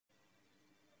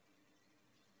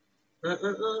Uh,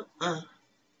 uh, uh, uh.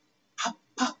 Pop,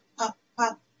 pop, pop,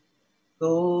 pop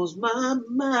goes my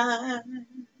mind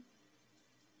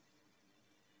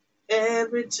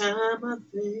every time I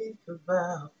think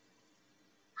about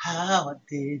how I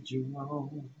did you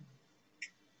wrong.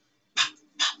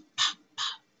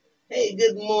 Hey,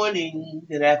 good morning,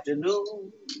 good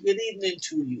afternoon, good evening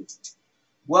to you.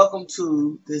 Welcome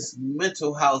to this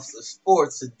Mental House of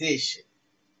Sports edition.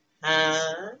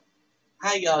 Huh?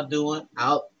 How y'all doing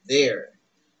out there?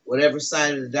 Whatever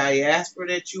side of the diaspora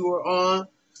that you are on,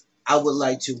 I would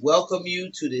like to welcome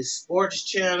you to this sports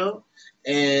channel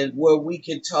and where we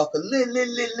can talk a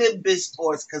little bit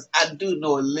sports because I do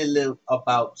know a little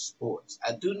about sports.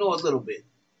 I do know a little bit.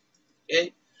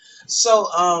 Okay?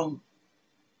 So,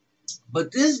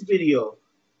 but this video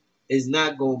is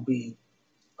not gonna be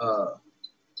uh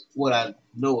what I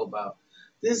know about.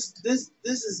 This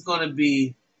is gonna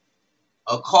be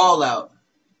a call out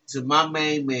to my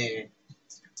main man.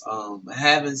 I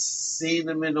haven't seen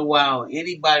him in a while.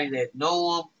 Anybody that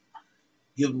know him,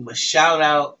 give him a shout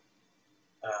out.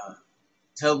 Uh,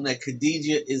 Tell him that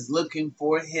Khadija is looking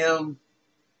for him.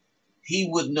 He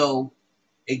would know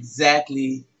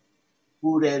exactly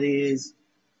who that is.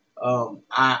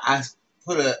 I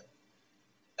put a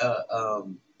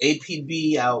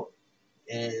APB out,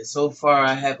 and so far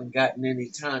I haven't gotten any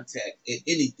contact,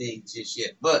 anything just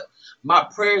yet. But my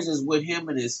prayers is with him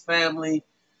and his family,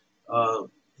 uh,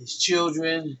 his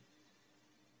children,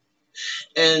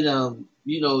 and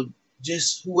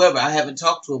just whoever. I haven't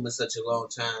talked to him in such a long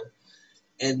time,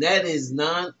 and that is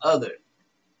none other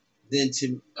than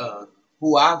to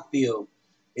who I feel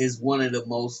is one of the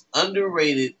most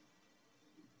underrated,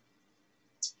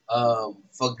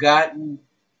 forgotten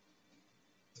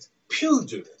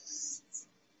pugilists,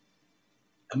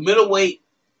 a middleweight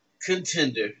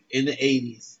contender in the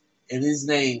 '80s, and his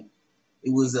name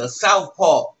it was a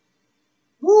Southpaw.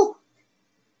 Woo!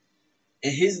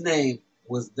 And his name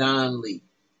was Don Lee.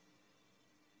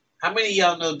 How many of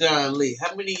y'all know Don Lee?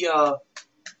 How many of y'all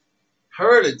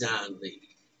heard of Don Lee?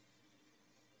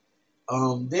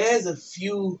 There's a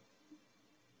few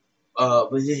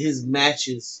his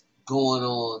matches going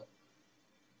on,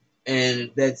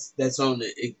 and that's on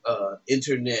the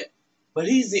internet. But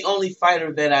he's the only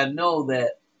fighter that I know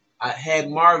that I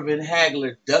had Marvin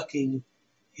Hagler ducking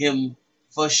him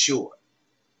for sure.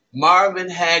 Marvin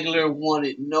Hagler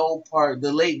wanted no part.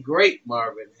 The late great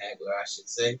Marvin Hagler, I should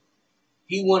say,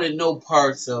 he wanted no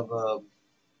parts of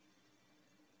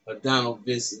Donald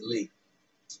Vincent Lee.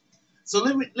 So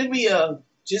let me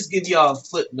just give y'all a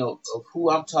footnote of who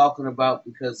I'm talking about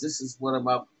because this is one of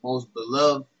my most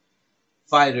beloved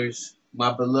fighters,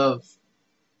 my beloved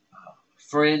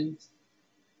friend,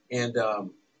 and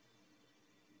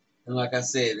like I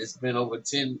said, it's been over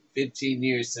 10, 15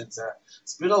 years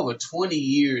it's been over 20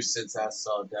 years since I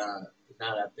saw Don,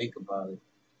 now that I think about it.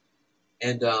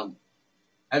 And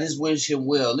I just wish him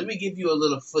well. Let me give you a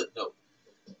little footnote.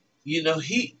 You know,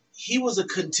 he was a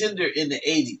contender in the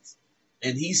 80s,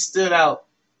 and he stood out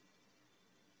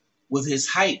with his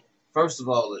height. First of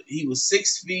all, he was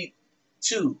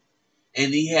 6'2",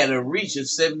 and he had a reach of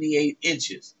 78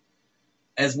 inches.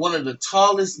 As one of the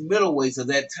tallest middleweights of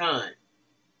that time,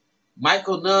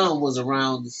 Michael Nunn was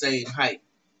around the same height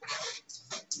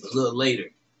a little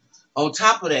later. On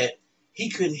top of that, he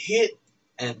could hit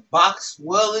and box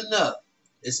well enough,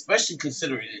 especially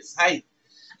considering his height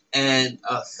and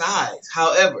size.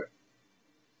 However,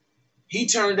 he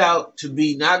turned out to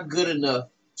be not good enough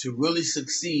to really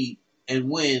succeed and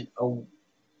win a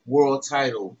world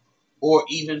title or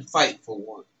even fight for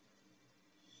one.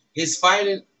 His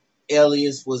fighting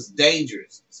alias was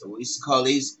Dangerous, so we used to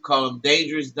call him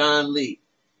Dangerous Don Lee,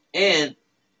 and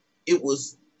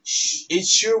it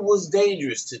sure was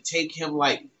dangerous to take him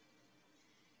lightly.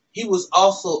 He was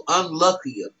also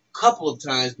unlucky a couple of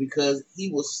times because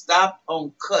he was stopped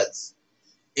on cuts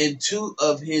in two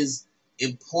of his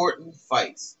important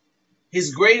fights.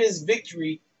 His greatest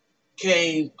victory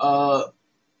came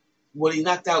when he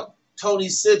knocked out Tony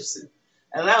Simpson.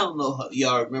 And I don't know if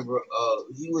y'all remember,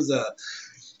 he was a,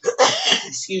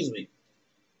 excuse me,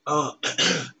 uh,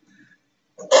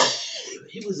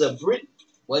 he was a Brit,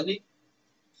 wasn't he?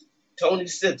 Tony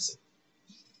Simpson.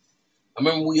 I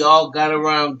remember we all gathered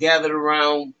around,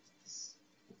 I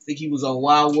think he was on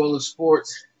Wild World of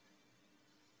Sports.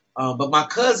 But my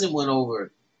cousin went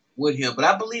over with him, but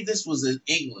I believe this was in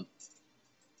England.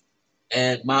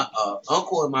 And my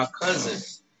uncle and my cousin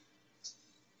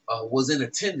was in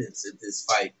attendance at this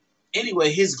fight.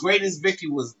 Anyway, his greatest victory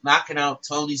was knocking out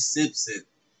Tony Simpson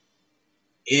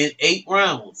in 8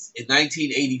 rounds in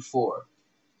 1984.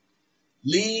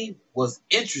 Lee was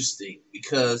interesting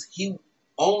because he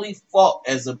only fought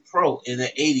as a pro in the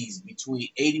 80s between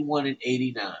 81 and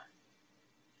 89.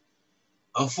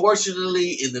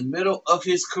 Unfortunately, in the middle of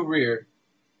his career,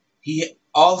 he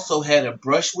also had a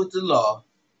brush with the law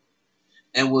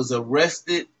and was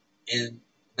arrested in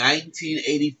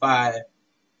 1985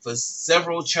 for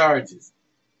several charges.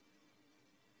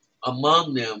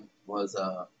 Among them was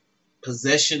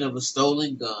possession of a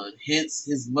stolen gun. Hence,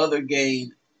 his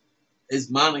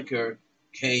moniker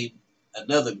came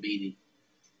another meaning.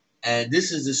 And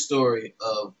this is the story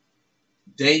of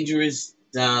Dangerous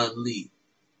Don Lee.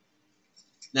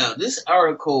 Now, this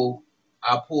article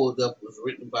I pulled up was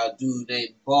written by a dude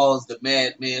named Balls the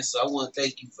Madman. So I want to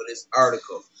thank you for this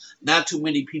article. Not too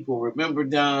many people remember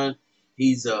Don.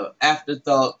 He's a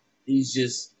afterthought. He's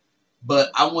just, but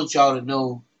I want y'all to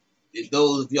know, if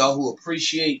those of y'all who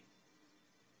appreciate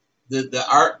the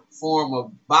art form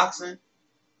of boxing,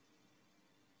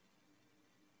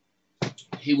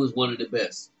 he was one of the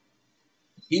best.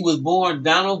 He was born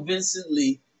Donald Vincent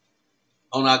Lee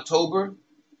on October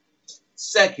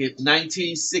 2nd,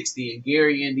 1960 in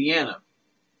Gary, Indiana,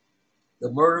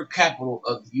 the murder capital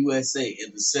of the USA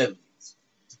in the 70s.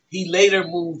 He later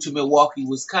moved to Milwaukee,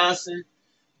 Wisconsin,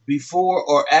 before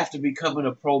or after becoming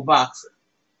a pro boxer.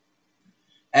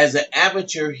 As an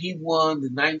amateur, he won the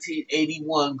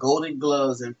 1981 Golden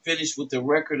Gloves and finished with a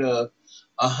record of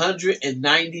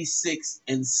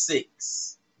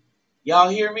 196-6. Y'all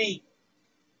hear me?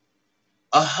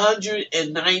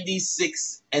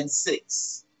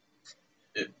 196-6.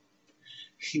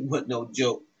 He wasn't no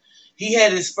joke. He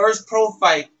had his first pro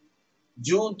fight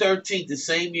June 13th the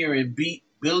same year and beat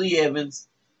Billy Evans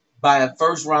by a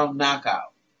first round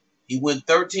knockout. He went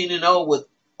 13-0 with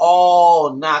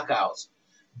all knockouts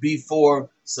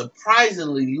before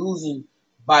surprisingly losing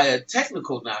by a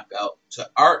technical knockout to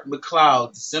Art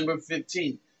McLeod December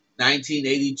 15th,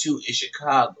 1982 in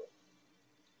Chicago.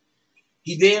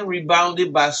 He then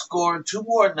rebounded by scoring 2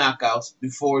 more knockouts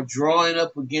before drawing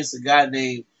up against a guy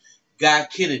named Guy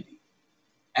Kennedy.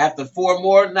 After 4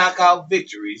 more knockout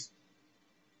victories,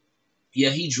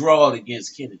 he drawed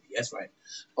against Kennedy. That's right.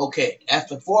 Okay,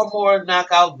 after 4 more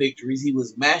knockout victories, he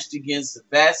was matched against a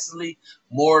vastly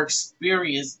more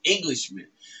experienced Englishman,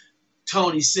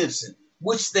 Tony Simpson,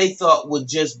 which they thought would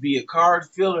just be a card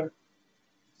filler.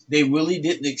 They really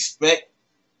didn't expect.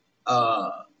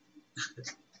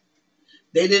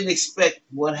 They didn't expect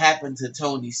what happened to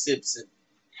Tony Simpson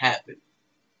happen.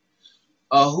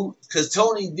 Because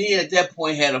Tony D at that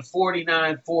point had a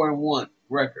 49-4-1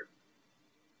 record.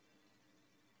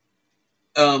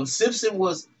 Simpson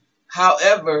was,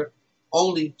 however,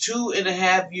 only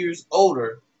 2.5 years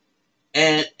older,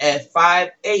 and at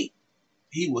 5'8",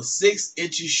 he was 6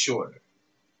 inches shorter.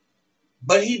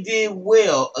 But he did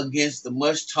well against the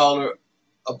much taller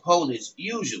opponents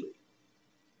usually.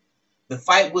 The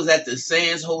fight was at the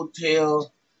Sands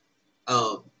Hotel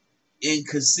in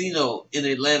Casino in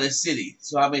Atlantic City.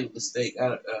 So I made a mistake.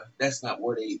 That's not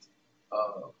where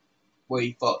where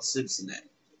he fought Simpson at.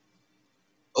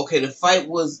 Okay, the fight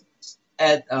was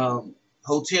at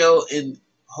Hotel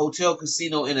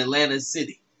Casino in Atlantic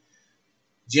City,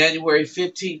 January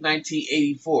 15,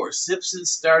 1984. Simpson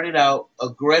started out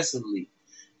aggressively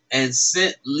and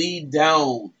sent Lee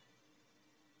down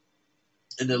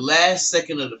in the last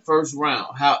second of the first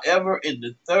round. However, in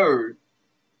the third,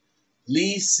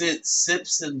 Lee sent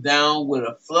Simpson down with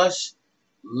a flush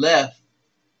left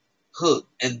hook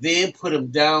and then put him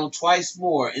down twice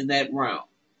more in that round.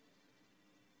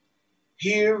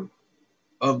 Here,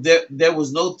 there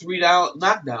was no 3-down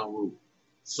knockdown rule.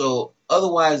 So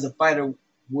otherwise, the fighter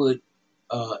would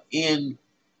end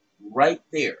right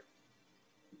there.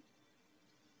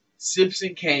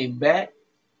 Simpson came back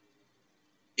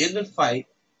in the fight,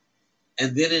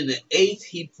 and then in the 8th,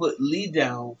 he put Lee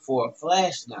down for a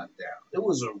flash knockdown. It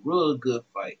was a real good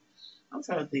fight. I'm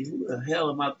trying to think, who the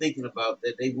hell am I thinking about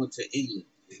that they went to England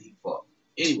and he fought?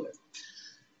 Anyway,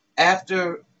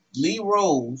 after Lee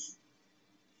rose,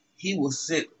 he was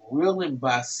sent reeling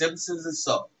by Simpson's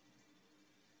assault.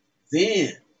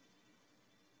 Then,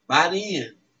 by the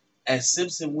end, as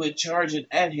Simpson went charging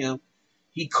at him,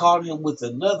 he caught him with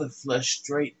another flush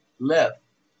straight left,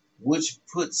 which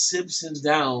put Simpson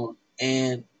down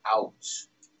and out.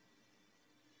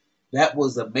 That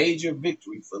was a major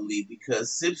victory for Lee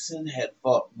because Simpson had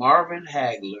fought Marvin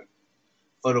Hagler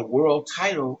for the world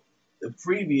title the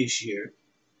previous year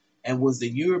and was the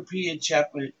European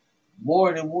champion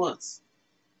more than once.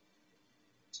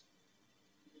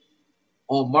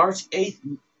 On March 8th,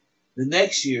 the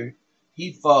next year,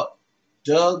 he fought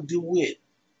Doug DeWitt,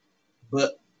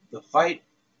 but the fight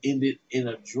ended in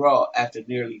a draw after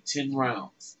nearly 10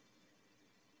 rounds.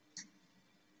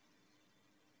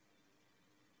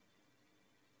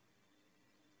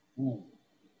 Hmm.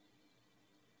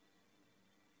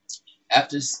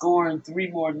 After scoring 3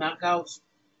 more knockouts,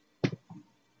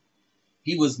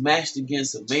 he was matched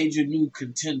against a major new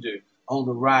contender on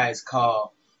the rise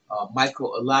called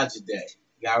Michael Olajide.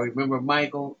 Y'all remember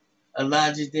Michael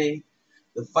Olajide?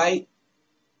 The fight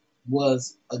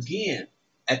was again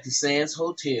at the Sands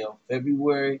Hotel,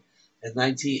 February of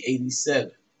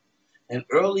 1987. And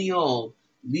early on,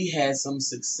 Lee had some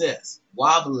success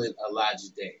wobbling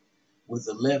Olajide with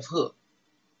a left hook,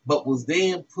 but was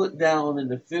then put down in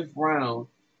the fifth round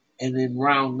and in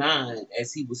round 9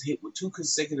 as he was hit with 2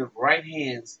 consecutive right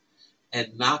hands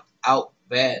and knocked out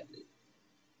badly.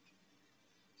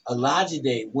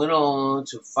 Olajide went on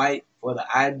to fight for the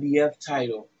IBF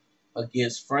title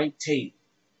against Frank Tate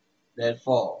that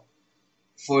fall.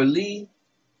 For Lee,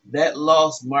 that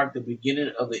loss marked the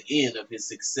beginning of the end of his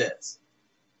success.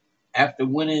 After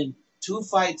winning 2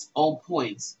 fights on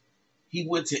points, he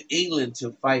went to England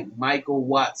to fight Michael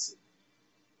Watson.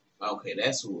 Okay,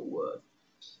 that's who it was.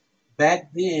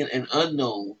 Back then, an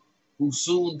unknown who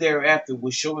soon thereafter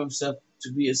would show himself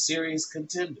to be a serious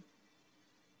contender.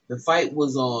 The fight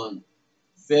was on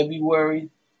February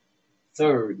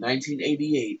 3rd,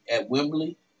 1988, at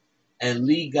Wembley, and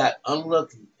Lee got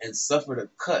unlucky and suffered a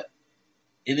cut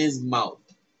in his mouth,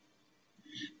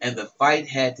 and the fight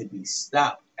had to be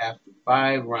stopped after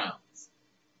 5 rounds.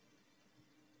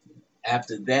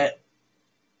 After that,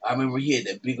 I remember he had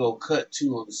that big old cut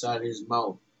too on the side of his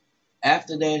mouth.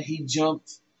 After that, he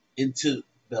jumped into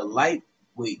the light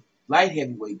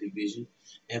heavyweight division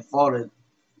and fought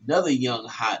another young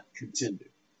hot contender,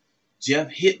 Jeff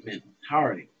Hitman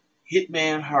Harding.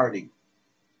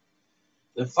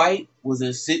 The fight was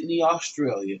in Sydney,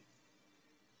 Australia,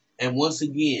 and once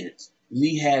again,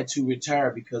 Lee had to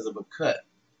retire because of a cut.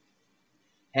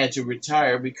 Had to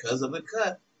retire because of a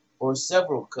cut, or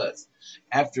several cuts,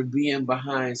 after being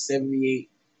behind 78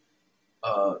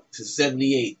 up to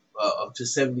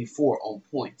 74 on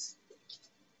points.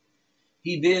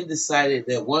 He then decided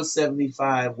that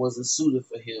 175 wasn't suited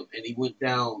for him, and he went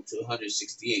down to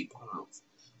 168 pounds,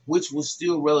 which was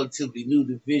still relatively new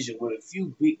division with a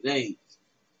few big names.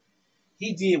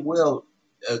 He did well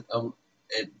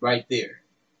right there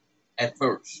at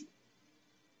first,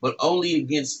 but only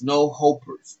against no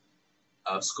hopers,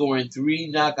 scoring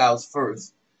 3 knockouts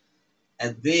first,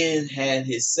 and then had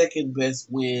his second best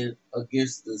win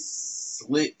against the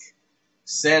slick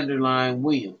Sanderline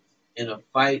Williams in a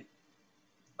fight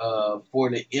for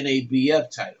the NABF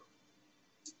title.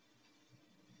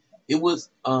 It was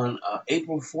on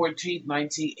April 14th,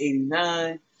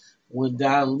 1989, when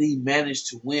Don Lee managed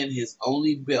to win his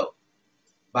only belt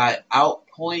by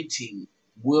outpointing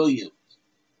Williams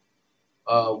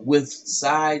with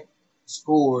side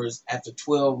scores after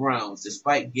 12 rounds,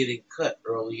 despite getting cut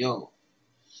early on.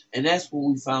 And that's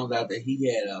when we found out that he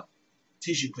had a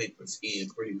tissue paper skin,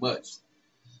 pretty much.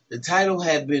 The title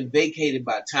had been vacated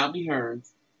by Tommy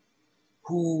Hearns,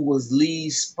 who was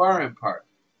Lee's sparring partner.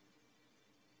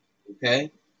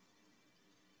 Okay?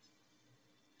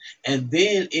 And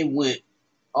then it went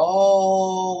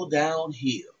all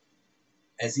downhill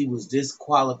as he was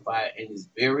disqualified in his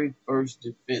very first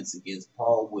defense against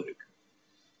Paul Whitaker.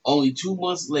 Only 2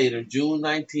 months later, June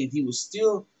 19th, he was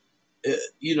still, uh,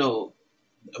 you know,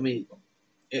 I mean,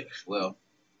 well,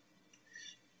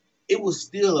 it was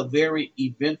still a very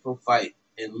eventful fight,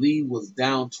 and Lee was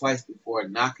down twice before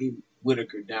knocking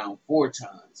Whitaker down 4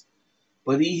 times.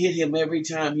 But he hit him every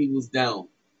time he was down,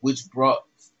 which brought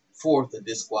forth a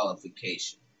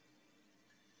disqualification.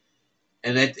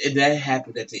 And that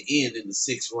happened at the end in the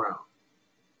 6th round.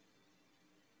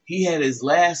 He had his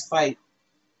last fight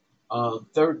on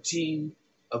 13th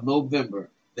of November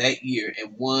that year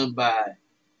and won by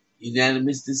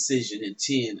unanimous decision in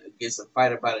 10 against a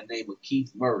fighter by the name of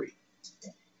Keith Murray.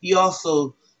 He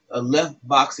also left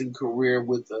boxing career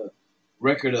with a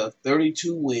record of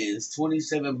 32 wins,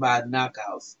 27 by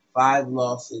knockouts, 5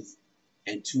 losses,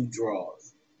 and 2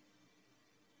 draws.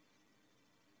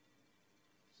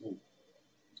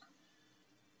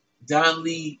 Don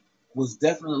Lee was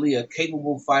definitely a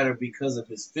capable fighter because of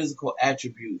his physical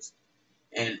attributes,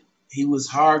 and he was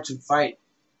hard to fight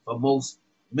for most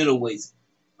middleweights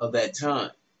of that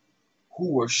time,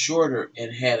 who were shorter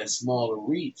and had a smaller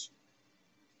reach.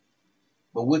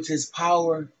 But with his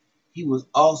power, he was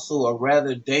also a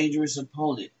rather dangerous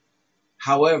opponent.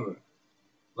 However,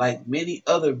 like many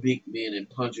other big men and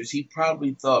punchers, he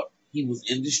probably thought he was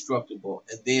indestructible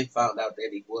and then found out that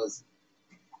he wasn't.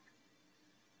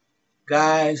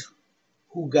 Guys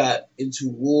who got into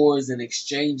wars and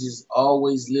exchanges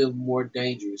always lived more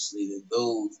dangerously than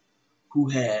those who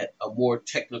had a more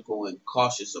technical and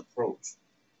cautious approach.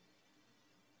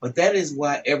 But that is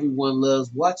why everyone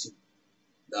loves watching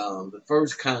the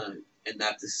first kind and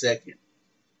not the second.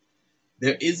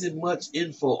 There isn't much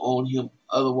info on him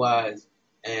otherwise,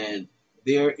 and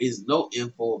there is no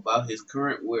info about his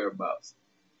current whereabouts.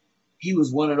 He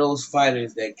was one of those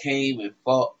fighters that came and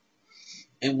fought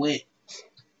and went,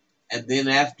 and then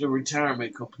after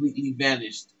retirement completely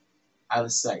vanished out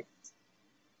of sight.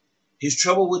 His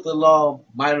trouble with the law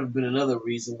might have been another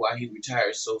reason why he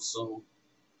retired so soon,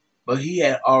 but he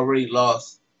had already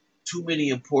lost too many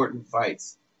important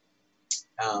fights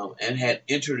and had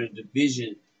entered a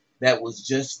division that was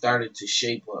just starting to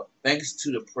shape up, thanks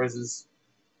to the presence,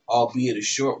 albeit a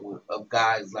short one, of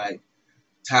guys like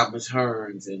Thomas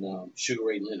Hearns and Sugar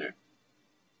Ray Leonard.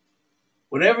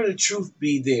 Whatever the truth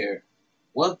be there,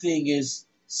 one thing is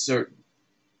certain.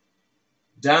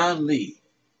 Don Lee,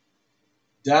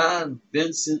 Don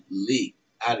Vincent Lee,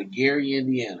 out of Gary,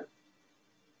 Indiana,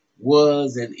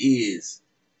 was and is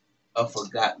a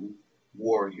forgotten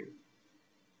warrior.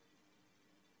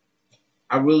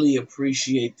 I really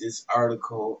appreciate this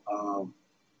article.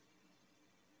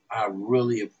 I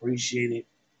really appreciate it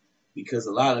because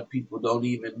a lot of people don't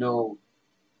even know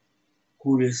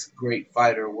who this great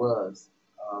fighter was.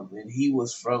 And he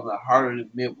was from the heart of the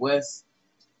Midwest,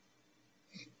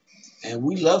 and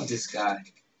we love this guy.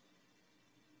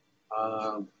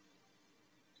 Um,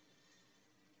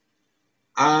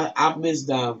 I miss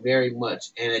Don very much,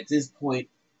 and at this point,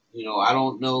 I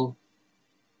don't know.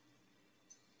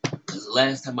 Because the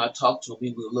last time I talked to him,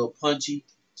 he was a little punchy,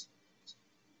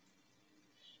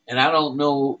 and I don't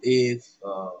know if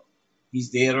he's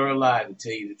dead or alive, to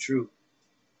tell you the truth.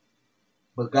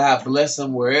 But God bless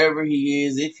him wherever he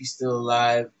is, if he's still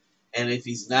alive, and if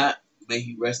he's not, may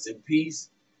he rest in peace.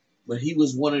 But he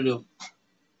was one of the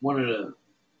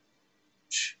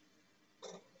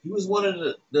he was one of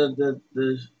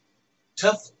the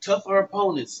tougher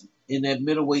opponents in that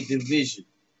middleweight division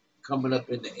coming up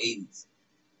in the 80s.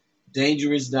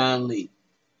 Dangerous Don Lee,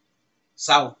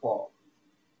 SouthPaw.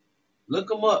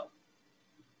 Look him up.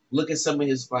 Look at some of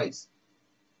his fights.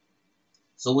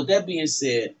 So with that being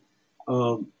said,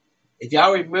 if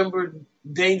y'all remember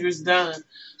Dangerous Don,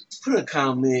 put a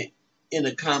comment in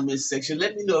the comment section.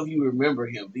 Let me know if you remember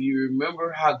him. Do you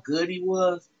remember how good he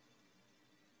was?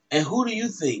 And who do you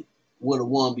think would have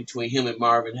won between him and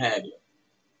Marvin Hagler?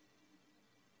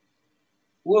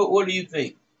 What do you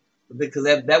think? Because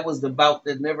that was the bout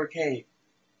that never came.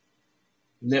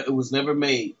 It was never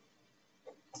made.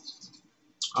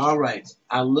 All right.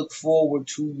 I look forward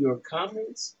to your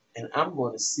comments, and I'm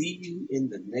going to see you in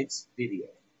the next video.